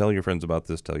 tell your friends about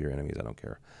this, tell your enemies, I don't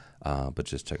care. But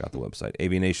just check out the website,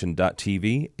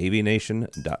 avnation.tv,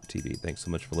 avnation.tv. Thanks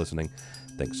so much for listening.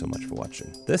 Thanks so much for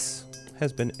watching. This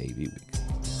has been AV Week.